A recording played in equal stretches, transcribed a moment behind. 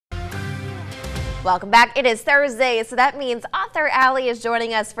Welcome back. It is Thursday, so that means author Allie is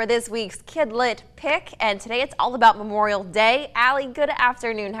joining us for this week's KidLit Pick, and today it's all about Memorial Day. Allie, good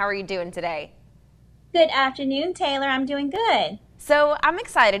afternoon. How are you doing today? Good afternoon, Taylor. I'm doing good. So I'm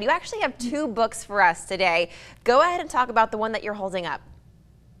excited. You actually have two books for us today. Go ahead and talk about the one that you're holding up.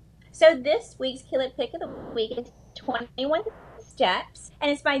 So this week's KidLit Pick of the Week is 21 Steps,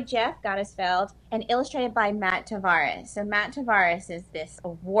 and it's by Jeff Gottesfeld and illustrated by Matt Tavares. So Matt Tavares is this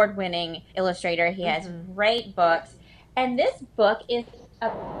award-winning illustrator. He has great books, and this book is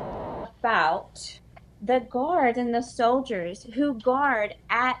about the guards and the soldiers who guard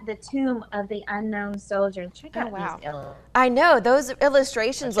at the tomb of the unknown soldier. Check out these illustrations. I know, those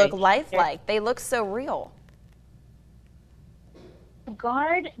illustrations look lifelike. They look so real.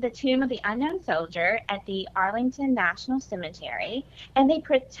 Guard the tomb of the unknown soldier at the Arlington National Cemetery, and they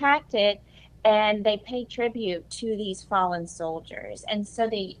protect it and they pay tribute to these fallen soldiers. And so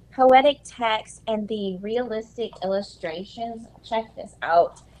the poetic text and the realistic illustrations, check this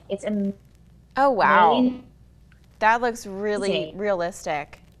out. It's amazing. Oh, wow. That looks really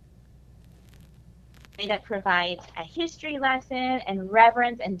realistic. That provides a history lesson and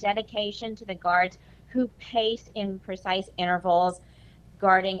reverence and dedication to the guards who pace in precise intervals,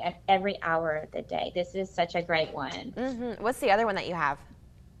 guarding at every hour of the day. This is such a great one. What's the other one that you have?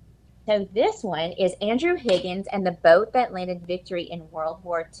 So this one is Andrew Higgins and the Boat That Landed Victory in World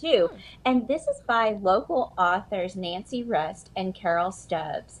War II. And this is by local authors Nancy Rust and Carol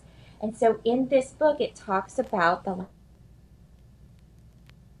Stubbs. And so in this book, it talks about the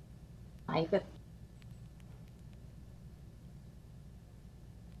life of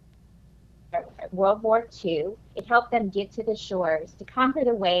World War II. It helped them get to the shores, to conquer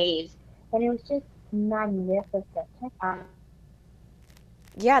the waves, and it was just magnificent.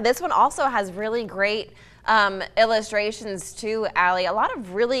 Yeah, this one also has really great illustrations too, Allie. A lot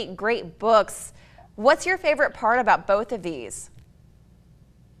of really great books. What's your favorite part about both of these?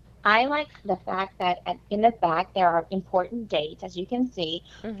 I like the fact that in the back there are important dates, as you can see,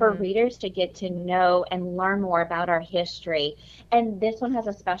 for readers to get to know and learn more about our history. And this one has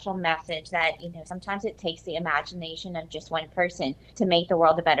a special message that, you know, sometimes it takes the imagination of just one person to make the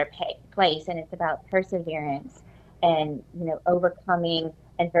world a better place. And it's about perseverance and, you know, overcoming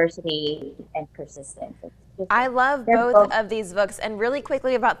adversity and persistence. I love both of these books. And really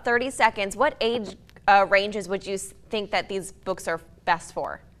quickly, about 30 seconds, what age ranges would you think that these books are best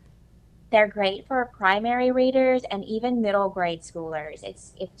for? They're great for primary readers and even middle grade schoolers.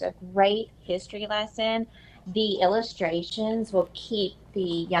 It's a great history lesson. The illustrations will keep the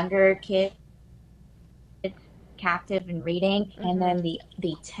younger kids captive in reading, and then the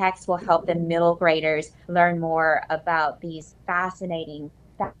text will help the middle graders learn more about these fascinating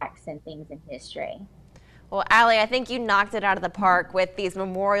facts and things in history. Well, Allie, I think you knocked it out of the park with these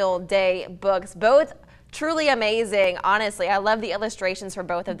Memorial Day books, both truly amazing. Honestly, I love the illustrations for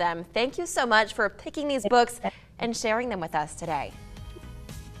both of them. Thank you so much for picking these books and sharing them with us today.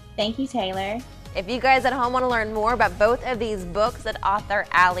 Thank you, Taylor. If you guys at home want to learn more about both of these books that author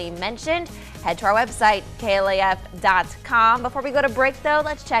Allie mentioned, head to our website, klaf.com. Before we go to break, though,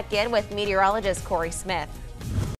 let's check in with meteorologist Corey Smith.